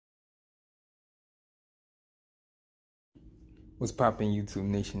What's poppin', YouTube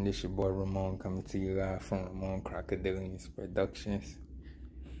Nation? This your boy Ramon coming to you live from Ramon Crocodilians Productions.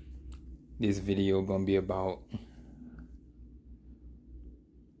 This video gonna be about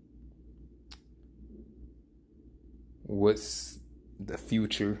what's the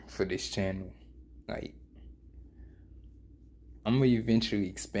future for this channel. Like, I'm gonna eventually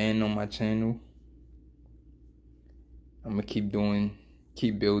expand on my channel. I'm gonna keep building.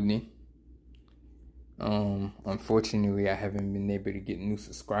 Unfortunately, I haven't been able to get new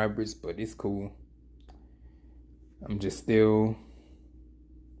subscribers, but it's cool. I still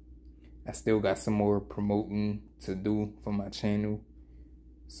got some more promoting to do for my channel,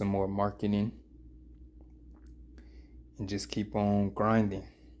 some more marketing, and just keep on grinding.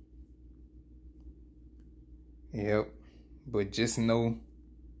 Yep, but just know,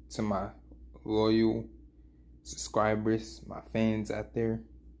 to my loyal subscribers, my fans out there,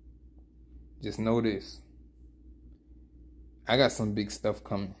 just know this: I got some big stuff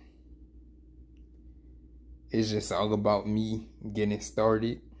coming. It's just all about me getting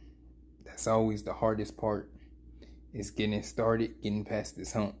started. That's always the hardest part, is getting started, getting past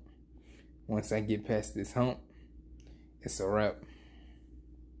this hump. Once I get past this hump, it's a wrap.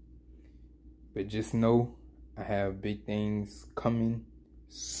 But just know, I have big things coming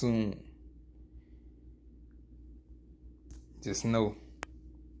soon. Just know.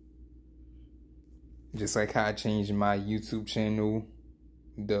 Just like how I changed my YouTube channel,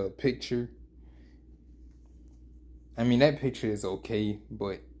 the picture. I mean, that picture is okay,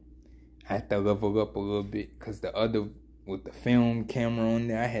 but I have to level up a little bit, because the other, with the film camera on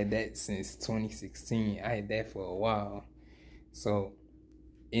there, I had that since 2016. I had that for a while. So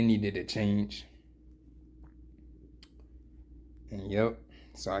it needed a change. And yep,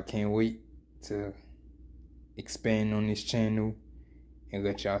 so I can't wait to expand on this channel and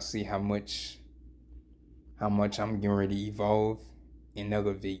let y'all see how much I'm getting ready to evolve and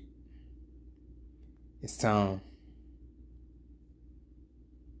elevate. It's time.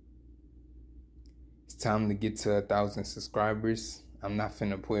 It's time to get to 1,000 subscribers. I'm not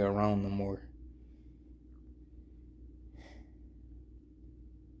finna play around no more.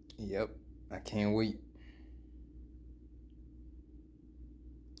 Yep, I can't wait.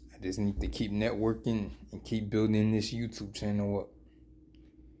 I just need to keep networking and keep building this YouTube channel up.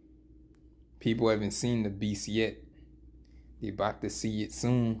 People haven't seen the beast yet. They about to see it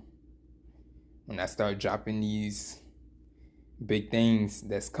soon. When I start dropping these big things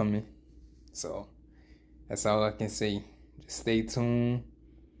that's coming. So that's all I can say. Just stay tuned.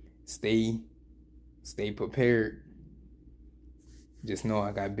 Stay prepared. Just know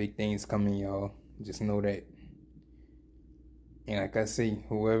I got big things coming, y'all. Just know that. And like I say,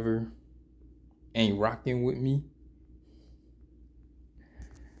 whoever ain't rocking with me,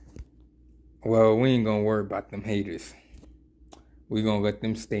 well, we ain't gonna worry about them haters. We gonna let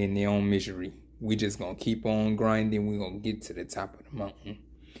them stay in their own misery. We just gonna keep on grinding. We gonna get to the top of the mountain.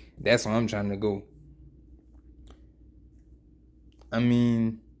 That's where I'm trying to go. I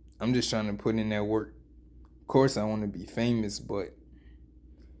mean, I'm just trying to put in that work. Of course, I want to be famous, but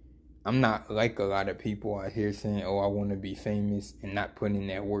I'm not like a lot of people out here saying, oh, I want to be famous, and not putting in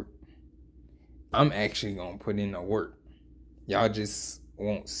that work. I'm actually gonna put in the work. Y'all just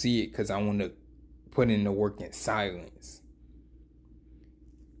won't see it because I want to put in the work in silence.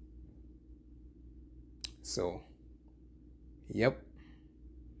 So, yep.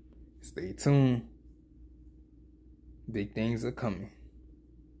 Stay tuned. Big things are coming.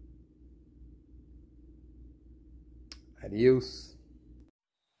 Adios.